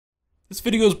This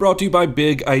video is brought to you by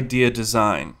Big Idea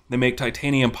Design. They make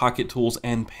titanium pocket tools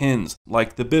and pins,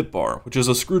 like the bit bar, which is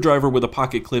a screwdriver with a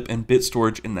pocket clip and bit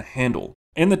storage in the handle,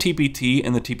 and the TPT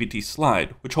and the TPT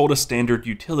slide, which hold a standard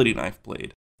utility knife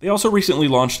blade. They also recently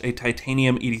launched a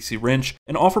titanium EDC wrench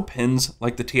and offer pins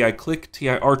like the TI Click,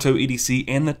 TI Arto EDC,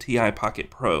 and the TI Pocket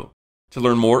Pro. To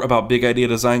learn more about Big Idea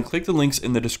Design, click the links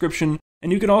in the description,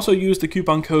 and you can also use the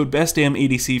coupon code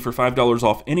BESTDAMNEDC for $5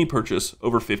 off any purchase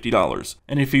over $50.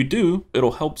 And if you do,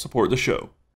 it'll help support the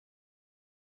show.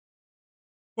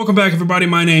 Welcome back, everybody.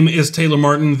 My name is Taylor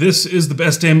Martin. This is the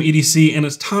Best Damn EDC, and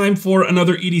it's time for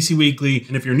another EDC Weekly.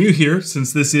 And if you're new here,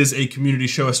 since this is a community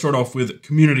show, I start off with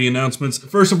community announcements. The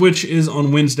first of which is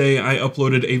on Wednesday, I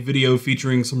uploaded a video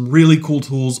featuring some really cool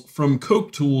tools from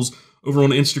Coke Tools over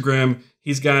on Instagram.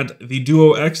 He's got the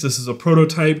Duo X, this is a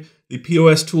prototype, the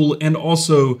POS tool, and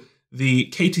also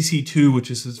the KTC2, which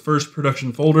is his first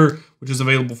production folder, which is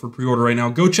available for pre-order right now.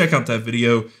 Go check out that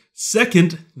video.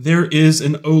 Second, there is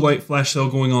an Olight flash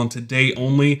sale going on today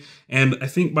only, and I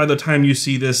think by the time you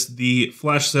see this, the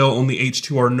flash sale on the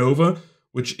H2R Nova,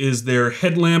 which is their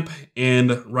headlamp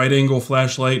and right angle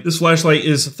flashlight. This flashlight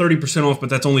is 30% off, but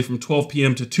that's only from 12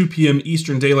 p.m. to 2 p.m.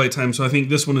 Eastern Daylight Time, so I think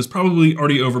this one is probably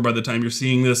already over by the time you're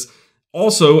seeing this.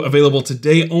 Also available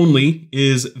today only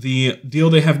is the deal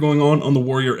they have going on the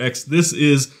Warrior X. This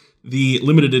is the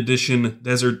limited edition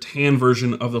desert tan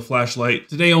version of the flashlight.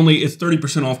 Today only, it's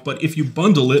 30% off, but if you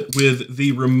bundle it with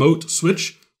the remote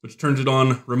switch, which turns it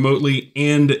on remotely,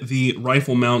 and the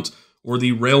rifle mount or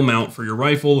the rail mount for your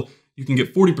rifle, you can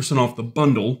get 40% off the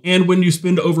bundle. And when you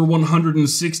spend over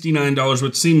 $169,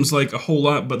 which seems like a whole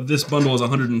lot, but this bundle is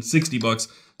 160 bucks.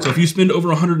 So if you spend over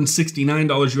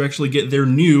 $169, you actually get their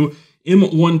new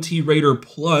M1T Raider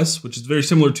Plus, which is very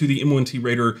similar to the M1T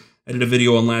Raider I did a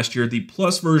video on last year. The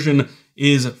Plus version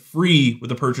is free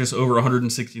with a purchase over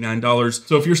 $169.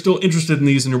 So if you're still interested in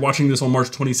these and you're watching this on March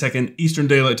 22nd, Eastern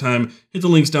Daylight Time, hit the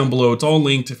links down below. It's all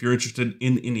linked if you're interested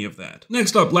in any of that.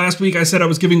 Next up, last week I said I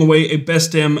was giving away a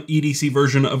Best Damn EDC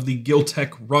version of the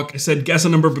Giltech Ruck. I said guess a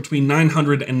number between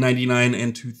 999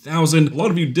 and 2000. A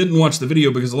lot of you didn't watch the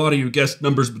video because a lot of you guessed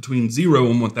numbers between 0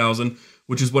 and 1000.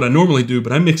 Which is what I normally do,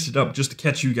 but I mixed it up just to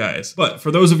catch you guys. But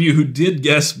for those of you who did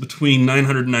guess between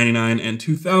 999 and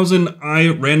 2000, I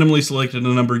randomly selected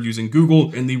a number using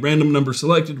Google, and the random number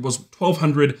selected was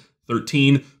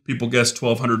 1213. People guessed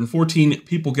 1214.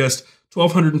 People guessed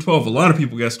 1212. A lot of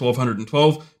people guessed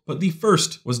 1212, but the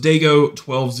first was Dago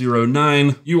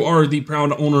 1209. You are the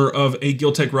proud owner of a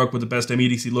Giltech Ruck with the Best Damn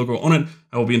EDC logo on it.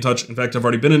 I will be in touch. In fact, I've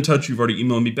already been in touch. You've already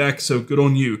emailed me back, so good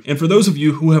on you. And for those of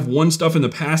you who have won stuff in the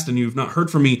past and you've not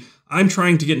heard from me, I'm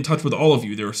trying to get in touch with all of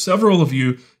you. There are several of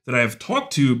you that I have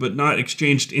talked to, but not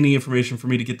exchanged any information for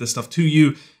me to get this stuff to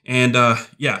you. And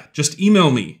yeah, just email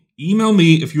me. Email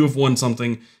me if you have won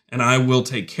something, and I will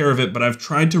take care of it. But I've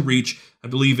tried to reach, I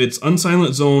believe it's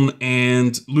Unsilent Zone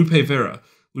and Lupe Vera.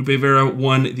 Lupe Vera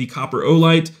won the Copper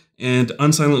Olight, and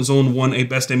Unsilent Zone won a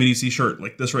Best Damn EDC shirt,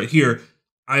 like this right here.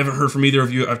 I haven't heard from either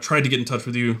of you. I've tried to get in touch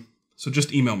with you, so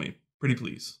just email me, pretty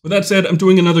please. With that said, I'm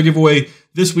doing another giveaway.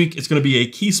 This week, it's gonna be a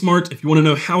KeySmart. If you wanna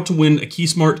know how to win a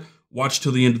KeySmart, watch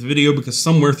till the end of the video, because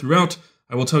somewhere throughout,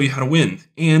 I will tell you how to win.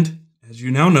 And as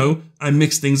you now know, I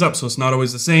mix things up, so it's not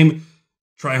always the same.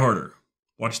 Try harder.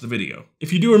 Watch the video.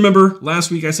 If you do remember,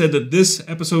 last week I said that this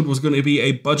episode was going to be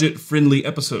a budget-friendly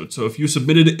episode. So if you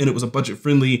submitted it and it was a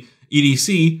budget-friendly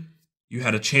EDC, you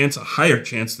had a chance, a higher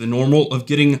chance than normal, of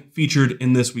getting featured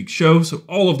in this week's show. So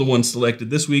all of the ones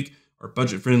selected this week are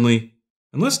budget-friendly.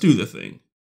 And let's do the thing.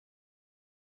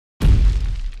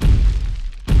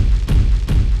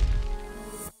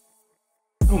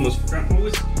 I almost forgot my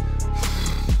whiskey.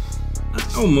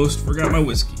 I almost forgot my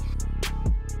whiskey.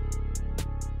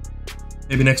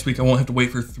 Maybe next week I won't have to wait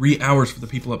for 3 hours for the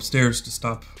people upstairs to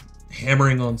stop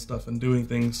hammering on stuff and doing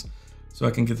things, so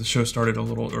I can get the show started a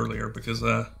little earlier, because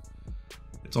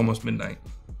it's almost midnight.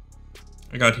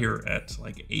 I got here at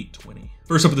like 8:20.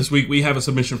 First up this week, we have a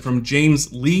submission from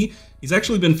James Lee. He's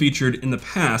actually been featured in the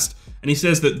past, and he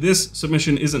says that this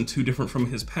submission isn't too different from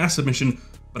his past submission,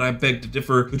 but I beg to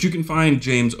differ. But you can find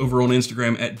James over on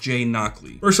Instagram at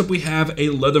jknockley. First up, we have a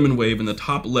Leatherman Wave in the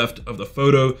top left of the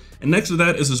photo, and next to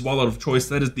that is his wallet of choice.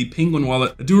 That is the Penguin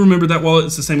wallet. I do remember that wallet.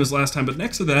 It's the same as last time, but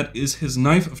next to that is his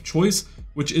knife of choice,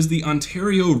 which is the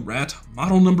Ontario Rat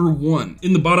model number 1.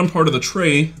 In the bottom part of the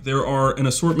tray, there are an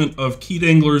assortment of key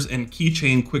danglers and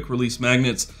keychain quick release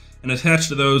magnets, and attached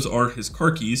to those are his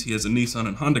car keys. He has a Nissan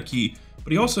and Honda key,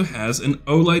 but he also has an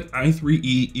Olight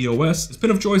i3E EOS. His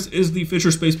pin of choice is the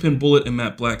Fisher Space Pen Bullet in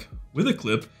matte black with a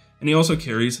clip, and he also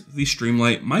carries the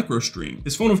Streamlight MicroStream.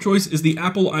 His phone of choice is the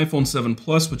Apple iPhone 7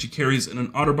 Plus, which he carries in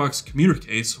an OtterBox commuter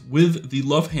case with the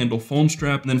love handle phone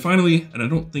strap. And then finally, and I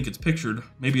don't think it's pictured,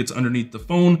 maybe it's underneath the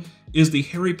phone, is the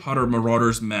Harry Potter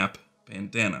Marauders map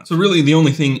bandana. So really the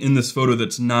only thing in this photo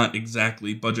that's not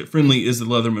exactly budget friendly is the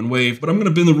Leatherman Wave, but I'm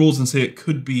gonna bend the rules and say it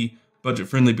could be budget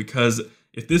friendly, because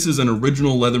if this is an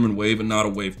original Leatherman Wave and not a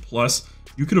Wave Plus,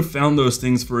 you could have found those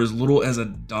things for as little as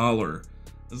 $1.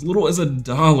 As little as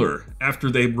 $1 after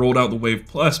they rolled out the Wave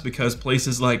Plus, because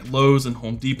places like Lowe's and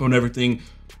Home Depot and everything,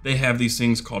 they have these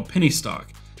things called penny stock.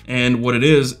 And what it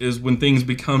is when things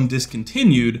become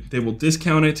discontinued, they will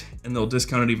discount it, and they'll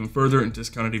discount it even further and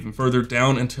discount it even further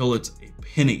down until it's a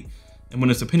penny. And when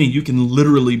it's a penny, you can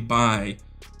literally buy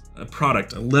a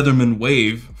product, a Leatherman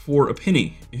Wave, for a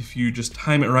penny if you just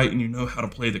time it right and you know how to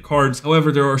play the cards.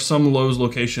 However, there are some Lowe's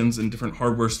locations and different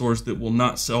hardware stores that will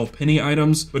not sell penny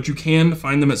items, but you can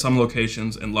find them at some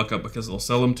locations and luck up because they'll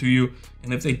sell them to you.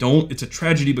 And if they don't, it's a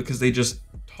tragedy because they just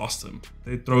toss them.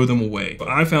 They throw them away. But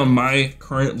I found my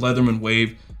current Leatherman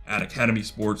Wave at Academy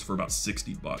Sports for about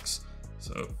 60 bucks.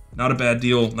 So not a bad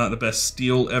deal, not the best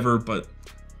steal ever, but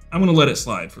I'm gonna let it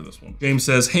slide for this one. James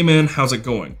says, hey man, how's it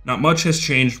going? Not much has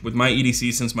changed with my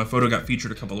EDC since my photo got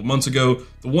featured a couple of months ago.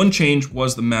 The one change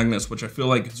was the magnets, which I feel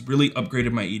like has really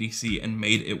upgraded my EDC and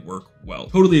made it work well.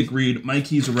 Totally agreed. My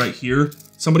keys are right here.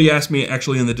 Somebody asked me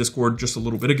actually in the Discord just a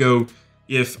little bit ago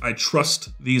if I trust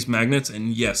these magnets,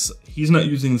 and yes, he's not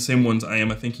using the same ones I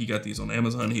am. I think he got these on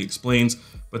Amazon, he explains,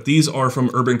 but these are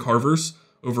from Urban Carvers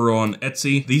over on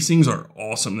Etsy. These things are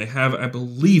awesome. They have, I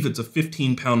believe it's a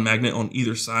 15-pound magnet on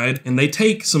either side, and they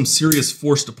take some serious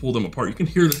force to pull them apart. You can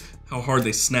hear how hard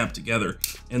they snap together,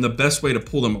 and the best way to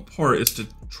pull them apart is to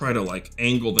try to like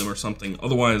angle them or something.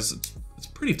 Otherwise, it's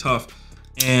pretty tough.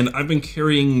 And I've been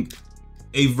carrying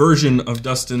a version of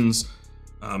Dustin's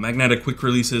magnetic quick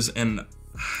releases, and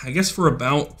I guess for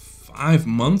about 5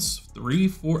 months, 3,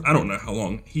 4, I don't know how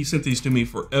long. He sent these to me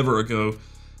forever ago,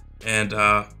 and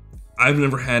I've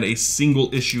never had a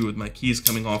single issue with my keys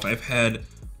coming off. I've had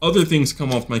other things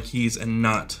come off my keys and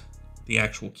not the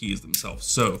actual keys themselves.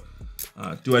 So,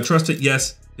 do I trust it?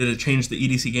 Yes. Did it change the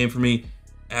EDC game for me?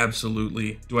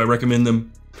 Absolutely. Do I recommend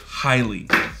them? Highly,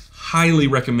 highly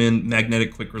recommend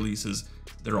magnetic quick releases.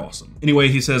 They're awesome. Anyway,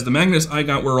 he says, the magnets I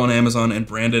got were on Amazon and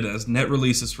branded as net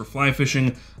releases for fly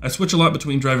fishing. I switch a lot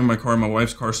between driving my car and my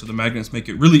wife's car, so the magnets make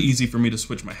it really easy for me to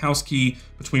switch my house key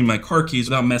between my car keys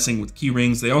without messing with key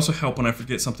rings. They also help when I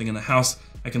forget something in the house.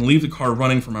 I can leave the car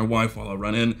running for my wife while I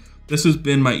run in. This has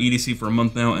been my EDC for a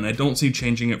month now, and I don't see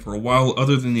changing it for a while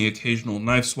other than the occasional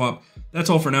knife swap.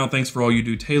 That's all for now. Thanks for all you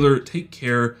do, Taylor. Take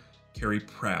care. Carry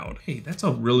proud. Hey, that's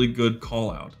a really good call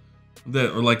out.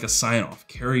 Or like a sign off.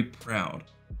 Carry proud.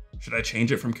 Should I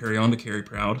change it from carry on to carry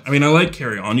proud? I mean, I like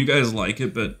carry on. You guys like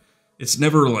it, but it's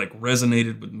never like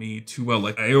resonated with me too well.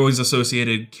 Like I always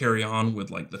associated carry on with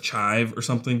like the chive or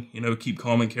something, you know, keep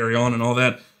calm and carry on and all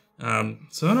that.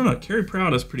 So I don't know, carry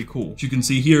proud is pretty cool. As you can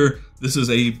see here, this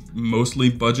is a mostly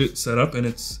budget setup and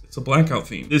it's a blackout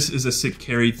theme. This is a sick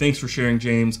carry. Thanks for sharing,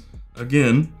 James,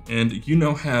 again. And you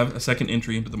now have a second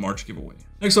entry into the March giveaway.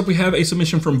 Next up, we have a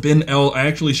submission from Ben L. I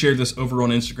actually shared this over on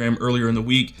Instagram earlier in the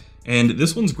week. And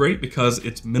this one's great because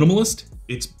it's minimalist,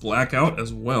 it's blackout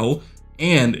as well,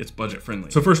 and it's budget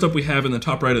friendly. So first up we have in the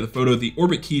top right of the photo, the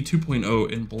Orbit Key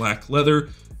 2.0 in black leather.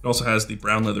 It also has the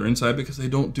brown leather inside because they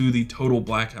don't do the total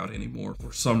blackout anymore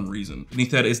for some reason. Beneath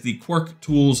that is the Quark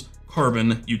Tools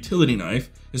Carbon utility knife.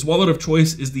 His wallet of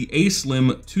choice is the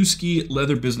A-Slim Tuski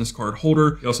leather business card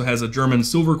holder. He also has a German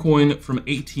silver coin from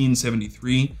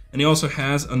 1873. And he also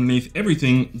has underneath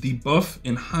everything the buff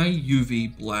in high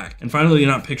UV black. And finally,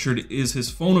 not pictured, is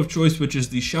his phone of choice, which is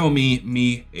the Xiaomi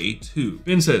Mi A2.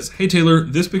 Ben says, hey Taylor,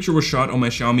 this picture was shot on my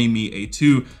Xiaomi Mi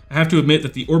A2. I have to admit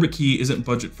that the Orbit Key isn't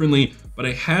budget friendly, but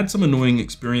I had some annoying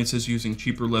experiences using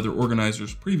cheaper leather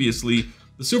organizers previously.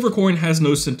 The silver coin has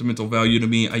no sentimental value to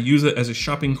me. I use it as a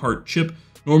shopping cart chip.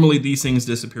 Normally these things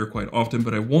disappear quite often,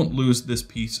 but I won't lose this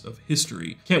piece of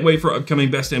history. Can't wait for upcoming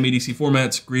BESTDAMN EDC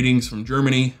formats. Greetings from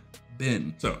Germany,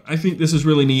 Ben. So I think this is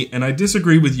really neat, and I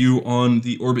disagree with you on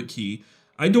the Orbit Key.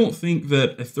 I don't think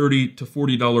that a $30 to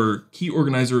 $40 key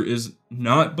organizer is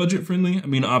not budget friendly. I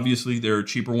mean, obviously there are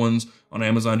cheaper ones on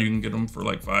Amazon. You can get them for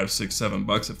like $5, $6,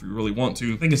 $7 if you really want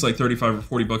to. I think it's like 35 or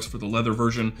 40 bucks for the leather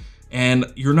version.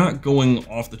 And you're not going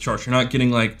off the charts. You're not getting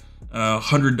like a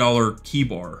 $100 key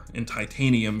bar in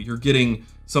titanium. You're getting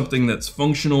something that's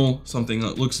functional, something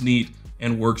that looks neat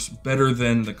and works better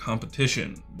than the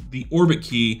competition. The Orbit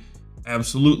Key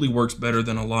absolutely works better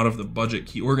than a lot of the budget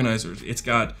key organizers. It's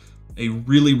got a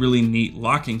really, really neat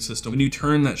locking system. When you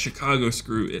turn that Chicago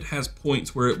screw, it has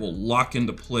points where it will lock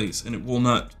into place and it will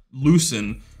not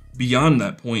loosen beyond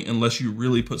that point unless you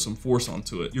really put some force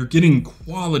onto it. You're getting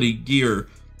quality gear,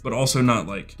 but also not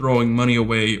like throwing money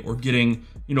away or getting,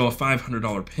 you know, a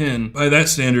 $500 pin. By that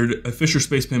standard, a Fisher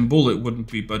Space Pen Bullet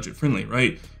wouldn't be budget friendly,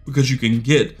 right? Because you can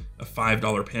get a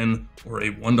 $5 pin or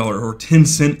a $1 or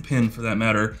 10-cent pin for that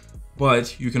matter,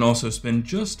 but you can also spend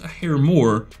just a hair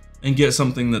more and get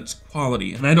something that's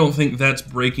quality. And I don't think that's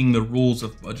breaking the rules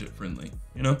of budget friendly.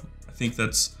 You know, I think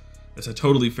that's a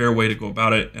totally fair way to go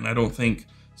about it. And I don't think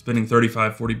spending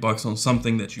 35, 40 bucks on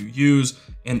something that you use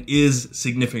and is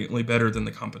significantly better than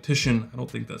the competition, I don't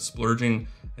think that's splurging.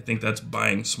 I think that's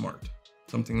buying smart,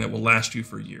 something that will last you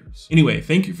for years. Anyway,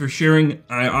 thank you for sharing.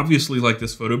 I obviously like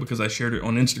this photo because I shared it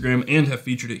on Instagram and have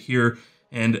featured it here.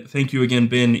 And thank you again,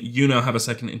 Ben. You now have a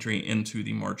second entry into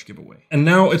the March giveaway. And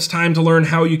now it's time to learn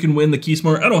how you can win the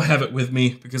Keysmart. I don't have it with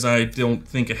me because I don't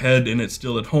think ahead and it's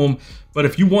still at home. But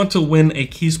if you want to win a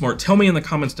Keysmart, tell me in the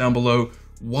comments down below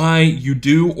why you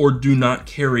do or do not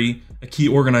carry a key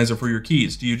organizer for your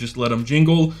keys. Do you just let them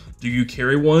jingle? Do you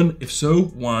carry one? If so,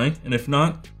 why? And if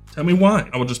not, tell me why.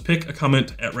 I will just pick a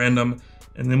comment at random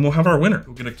and then we'll have our winner.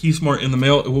 We'll get a Keysmart in the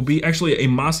mail. It will be actually a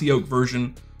mossy oak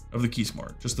version of the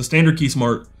Keysmart, just the standard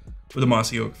Keysmart with a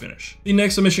mossy oak finish. The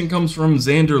next submission comes from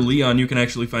Zander Leon. You can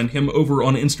actually find him over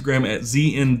on Instagram at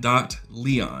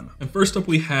zn.leon. And first up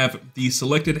we have the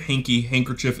selected hanky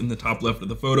handkerchief in the top left of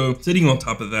the photo. Sitting on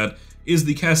top of that is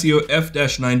the Casio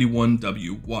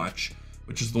F-91W watch,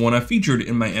 which is the one I featured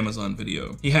in my Amazon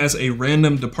video. He has a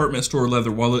random department store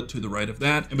leather wallet to the right of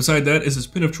that, and beside that is his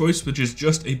pin of choice, which is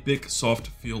just a big soft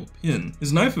feel pin.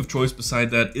 His knife of choice beside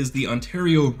that is the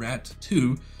Ontario Rat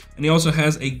 2, and he also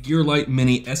has a Gearlight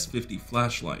Mini S50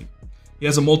 flashlight. He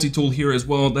has a multi-tool here as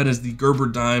well, that is the Gerber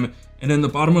dime, and in the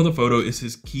bottom of the photo is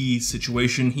his key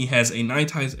situation. He has a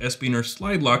Nitize Espionner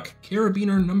Slide Lock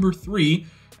Carabiner number 3,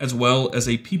 as well as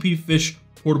a PP Fish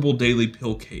portable daily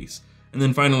pill case. And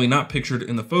then finally, not pictured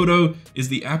in the photo, is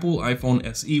the Apple iPhone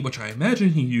SE, which I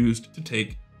imagine he used to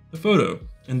take the photo.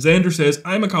 And Zander says,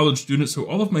 I'm a college student, so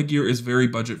all of my gear is very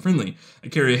budget friendly. I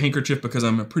carry a handkerchief because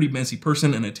I'm a pretty messy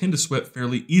person and I tend to sweat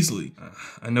fairly easily.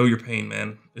 I know your pain,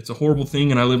 man. It's a horrible thing,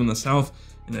 and I live in the South,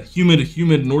 in a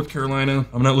humid North Carolina.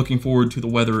 I'm not looking forward to the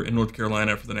weather in North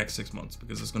Carolina for the next 6 months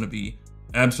because it's going to be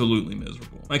absolutely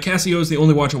miserable. My Casio is the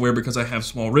only watch I wear because I have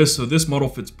small wrists, so this model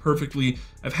fits perfectly.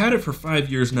 I've had it for 5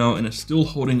 years now and is still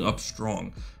holding up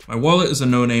strong. My wallet is a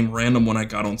no-name random one I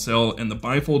got on sale, and the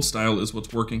bifold style is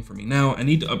what's working for me now. I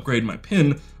need to upgrade my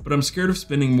pin, but I'm scared of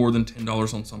spending more than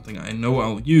 $10 on something I know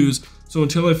I'll use, so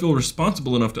until I feel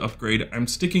responsible enough to upgrade, I'm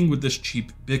sticking with this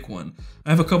cheap Bic one. I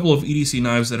have a couple of EDC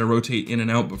knives that I rotate in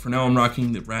and out, but for now I'm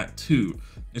rocking the Rat 2.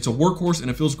 It's a workhorse and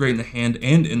it feels great in the hand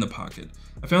and in the pocket.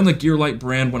 I found the Gearlight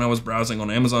brand when I was browsing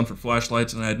on Amazon for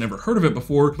flashlights, and I had never heard of it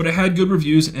before, but it had good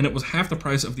reviews and it was half the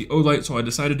price of the Olight, so I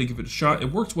decided to give it a shot.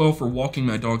 It works well for walking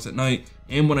my dogs at night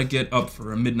and when I get up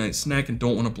for a midnight snack and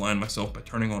don't want to blind myself by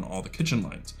turning on all the kitchen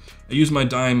lights. I use my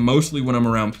dime mostly when I'm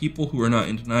around people who are not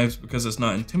into knives because it's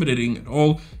not intimidating at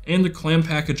all, and the clam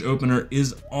package opener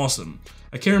is awesome.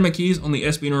 I carry my keys on the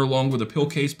Espionner along with a pill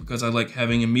case because I like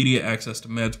having immediate access to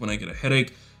meds when I get a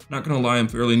headache. Not gonna lie, I'm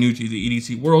fairly new to the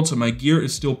EDC world, so my gear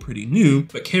is still pretty new,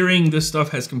 but carrying this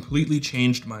stuff has completely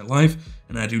changed my life,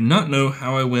 and I do not know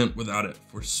how I went without it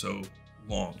for so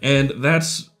long. And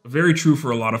that's very true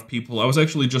for a lot of people. I was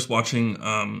actually just watching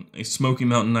a Smoky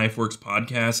Mountain Knife Works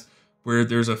podcast where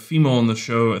there's a female on the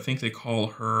show. I think they call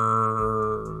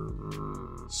her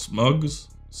Snugs?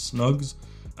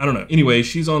 I don't know. Anyway,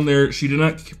 she's on there. She did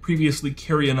not previously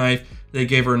carry a knife. They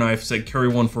gave her a knife, said carry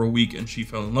one for a week, and she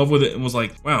fell in love with it and was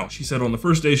like, wow. She said on the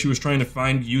first day she was trying to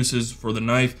find uses for the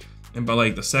knife, and by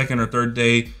like the second or third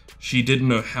day, she didn't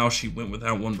know how she went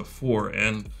without one before.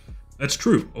 And that's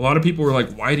true. A lot of people were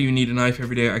like, why do you need a knife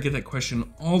every day? I get that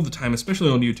question all the time, especially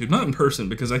on YouTube, not in person,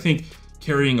 because I think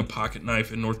carrying a pocket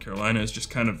knife in North Carolina is just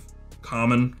kind of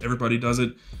common. Everybody does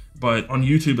it. But on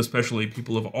YouTube especially,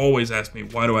 people have always asked me,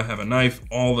 why do I have a knife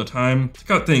all the time? To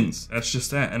cut things. That's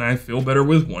just that. And I feel better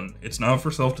with one. It's not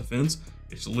for self-defense.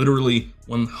 It's literally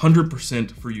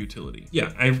 100% for utility.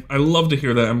 Yeah, I love to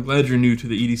hear that. I'm glad you're new to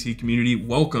the EDC community.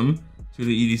 Welcome to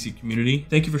the EDC community.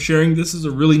 Thank you for sharing. This is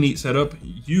a really neat setup.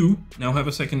 You now have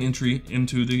a second entry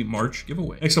into the March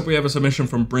giveaway. Next up, we have a submission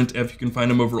from Brent F. You can find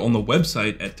him over on the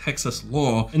website at Texas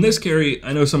Law. And this carry,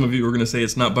 I know some of you are gonna say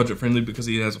it's not budget friendly because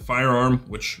he has a firearm,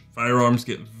 which firearms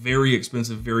get very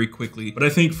expensive very quickly. But I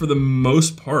think for the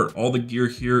most part, all the gear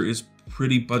here is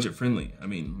pretty budget friendly. I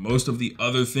mean, most of the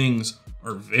other things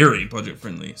are very budget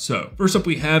friendly. So first up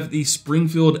we have the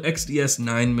Springfield XDS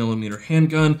 9mm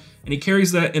handgun, and he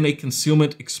carries that in a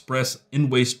Concealment Express in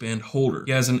waistband holder.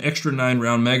 He has an extra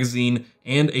 9-round magazine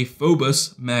and a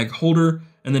Phobos mag holder,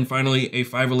 and then finally a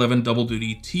 511 double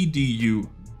duty TDU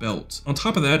belt. On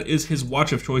top of that is his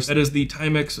watch of choice. That is the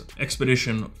Timex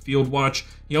Expedition field watch.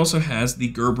 He also has the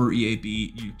Gerber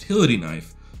EAB utility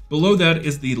knife. Below that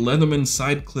is the Leatherman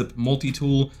side clip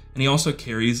multi-tool, and he also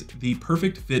carries the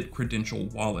Perfect Fit credential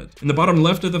wallet. In the bottom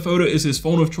left of the photo is his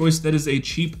phone of choice. That is a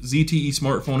cheap ZTE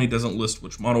smartphone. He doesn't list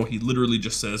which model. He literally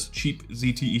just says cheap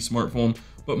ZTE smartphone,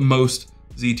 but most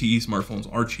ZTE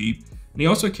smartphones are cheap. And he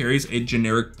also carries a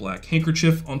generic black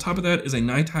handkerchief. On top of that is a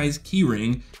Nighteyes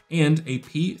keyring and a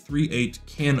P38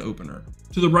 can opener.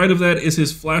 To the right of that is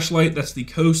his flashlight. That's the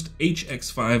Coast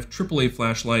HX5 AAA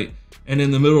flashlight. And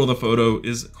in the middle of the photo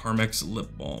is Carmex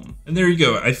lip balm. And there you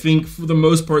go. I think for the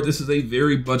most part, this is a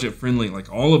very budget friendly, like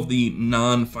all of the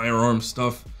non-firearm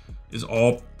stuff is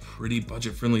all pretty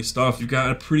budget friendly stuff. You've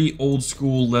got a pretty old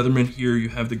school Leatherman here. You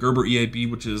have the Gerber EAB,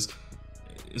 which is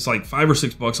it's like $5 or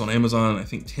 $6 on Amazon, I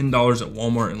think $10 at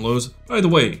Walmart and Lowe's. By the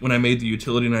way, when I made the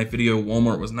utility knife video,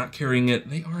 Walmart was not carrying it.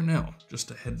 They are now,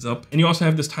 just a heads up. And you also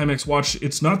have this Timex watch.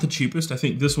 It's not the cheapest. I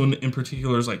think this one in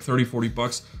particular is like 30, 40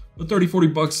 bucks, but 30, 40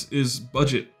 bucks is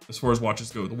budget as far as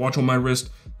watches go. The watch on my wrist,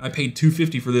 I paid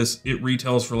 $250 for this. It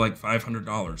retails for like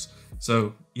 $500.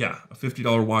 So yeah, a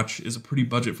 $50 watch is a pretty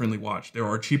budget friendly watch. There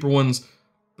are cheaper ones,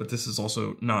 but this is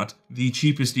also not the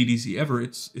cheapest EDC ever.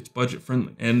 It's budget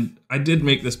friendly. And I did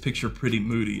make this picture pretty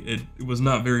moody. It was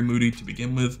not very moody to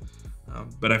begin with,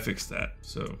 but I fixed that,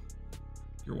 so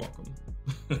you're welcome.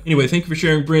 Anyway, thank you for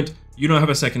sharing, Brent. You now have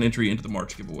a second entry into the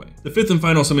March giveaway. The fifth and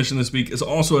final submission this week is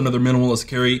also another minimalist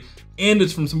carry, and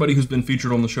it's from somebody who's been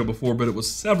featured on the show before, but it was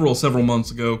several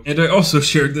months ago. And I also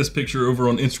shared this picture over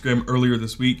on Instagram earlier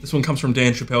this week. This one comes from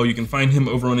Dan Chappell. You can find him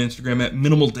over on Instagram at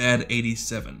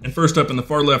MinimalDad87. And first up in the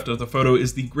far left of the photo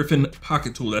is the Griffin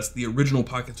pocket tool. That's the original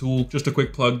pocket tool. Just a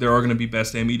quick plug, there are going to be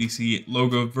BESTDAMN EDC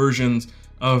logo versions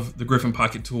of the Griffin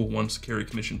pocket tool once Carry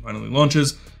Commission finally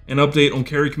launches. An update on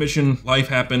Carry Commission, life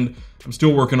happened. I'm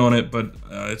still working on it, but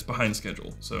it's behind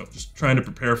schedule. So just trying to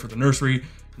prepare for the nursery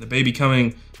and the baby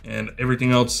coming and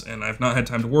everything else. And I've not had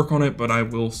time to work on it, but I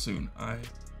will soon. I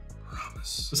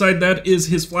promise. Beside that is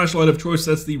his flashlight of choice.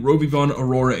 That's the Rovivon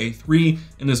Aurora A3.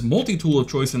 And his multi-tool of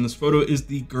choice in this photo is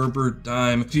the Gerber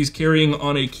Dime. He's carrying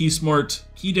on a KeySmart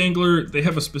key dangler. They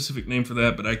have a specific name for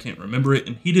that, but I can't remember it,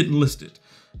 and he didn't list it.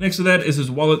 Next to that is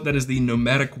his wallet. That is the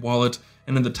Nomadic wallet.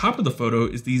 And in the top of the photo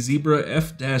is the Zebra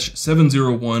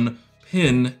F-701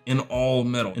 pin in all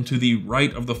metal. And to the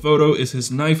right of the photo is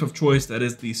his knife of choice. That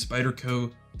is the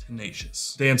Spyderco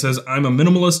Tenacious. Dan says, I'm a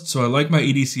minimalist, so I like my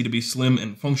EDC to be slim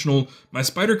and functional. My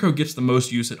Spyderco gets the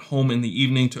most use at home in the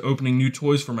evening, to opening new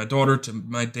toys for my daughter, to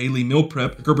my daily meal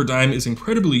prep. The Gerber Dime is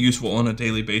incredibly useful on a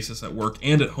daily basis at work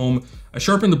and at home. I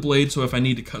sharpen the blade, so if I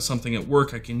need to cut something at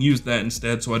work, I can use that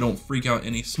instead, so I don't freak out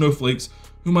any snowflakes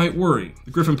who might worry. The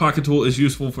Griffin pocket tool is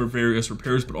useful for various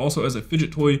repairs, but also as a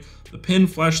fidget toy. The pen,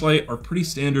 flashlight are pretty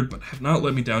standard, but have not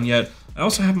let me down yet. I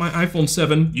also have my iPhone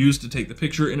 7 used to take the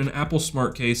picture in an Apple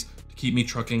Smart case to keep me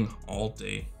trucking all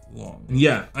day long. And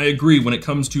yeah, I agree, when it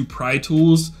comes to pry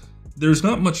tools, there's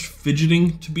not much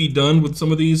fidgeting to be done with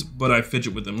some of these, but I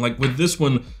fidget with them. Like with this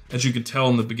one, as you could tell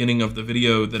in the beginning of the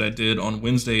video that I did on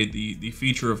Wednesday, the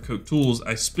feature of Coke Tools,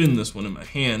 I spin this one in my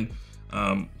hand.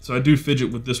 So I do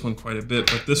fidget with this one quite a bit,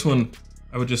 but this one,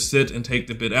 I would just sit and take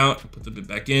the bit out, put the bit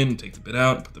back in, take the bit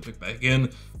out, put the bit back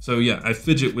in. So yeah, I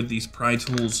fidget with these pry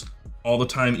tools all the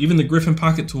time. Even the Griffin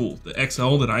pocket tool, the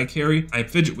XL that I carry, I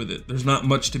fidget with it. There's not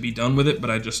much to be done with it, but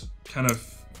I just kind of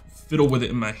fiddle with it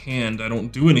in my hand. I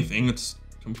don't do anything, it's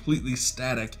completely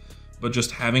static, but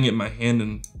just having it in my hand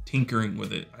and tinkering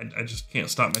with it, I just can't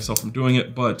stop myself from doing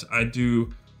it, but I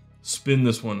do spin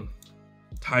this one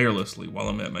tirelessly while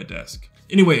I'm at my desk.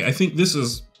 Anyway, I think this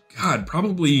is, God,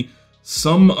 probably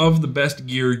some of the best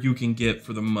gear you can get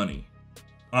for the money.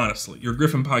 Honestly, your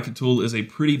Griffin pocket tool is a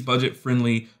pretty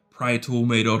budget-friendly pry tool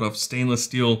made out of stainless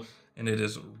steel, and it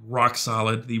is rock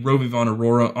solid. The Rovivon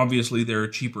Aurora, obviously there are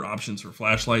cheaper options for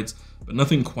flashlights, but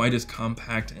nothing quite as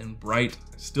compact and bright.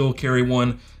 I still carry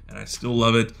one, and I still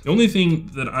love it. The only thing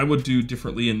that I would do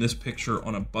differently in this picture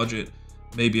on a budget,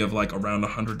 maybe of like around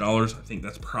 $100, I think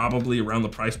that's probably around the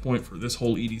price point for this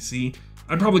whole EDC,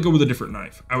 I'd probably go with a different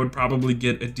knife. I would probably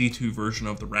get a D2 version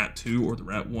of the Rat 2 or the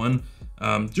Rat 1,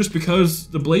 just because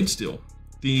the blade steel.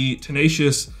 The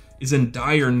Tenacious is in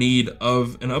dire need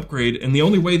of an upgrade, and the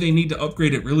only way they need to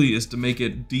upgrade it really is to make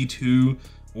it D2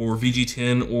 or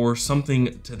VG10 or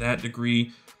something to that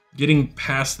degree. Getting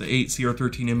past the 8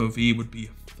 CR13 MOV would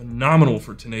be phenomenal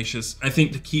for Tenacious. I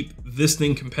think to keep this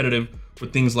thing competitive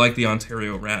with things like the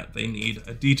Ontario Rat, they need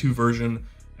a D2 version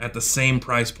at the same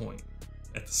price point.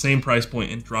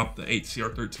 And drop the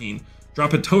 8CR13.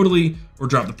 Drop it totally or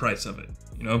drop the price of it,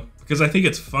 you know? Because I think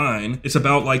it's fine. It's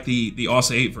about like the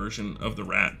OS 8 version of the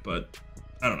Rat, but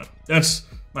I don't know. That's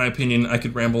my opinion. I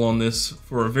could ramble on this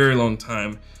for a very long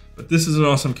time. But this is an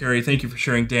awesome carry. Thank you for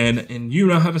sharing, Dan. And you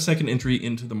now have a second entry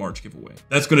into the March giveaway.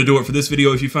 That's going to do it for this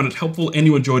video. If you found it helpful and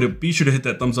you enjoyed it, be sure to hit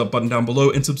that thumbs up button down below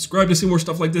and subscribe to see more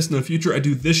stuff like this in the future. I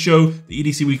do this show, the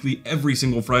EDC Weekly, every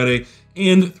single Friday.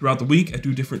 And throughout the week, I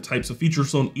do different types of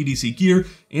features on EDC gear.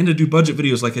 And I do budget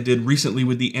videos like I did recently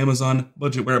with the Amazon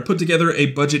budget, where I put together a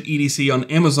budget EDC on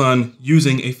Amazon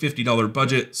using a $50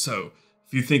 budget. So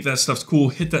if you think that stuff's cool,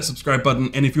 hit that subscribe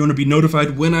button. And if you want to be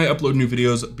notified when I upload new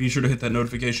videos, be sure to hit that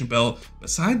notification bell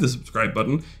beside the subscribe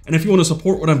button. And if you want to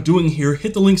support what I'm doing here,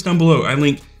 hit the links down below. I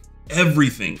link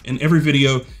everything in every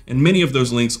video, and many of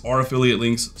those links are affiliate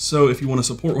links. So if you want to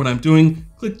support what I'm doing,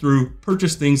 click through,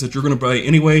 purchase things that you're going to buy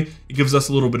anyway. It gives us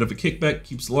a little bit of a kickback,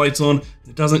 keeps the lights on, and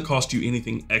it doesn't cost you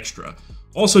anything extra.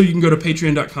 Also, you can go to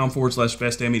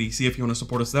patreon.com/BestDamnEDC if you want to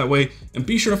support us that way. And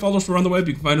be sure to follow us around the web.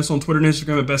 You can find us on Twitter and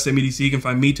Instagram at BestDamnEDC. You can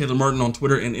find me, Taylor Martin, on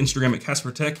Twitter and Instagram at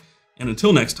CasperTech. And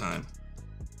until next time,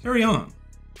 carry on.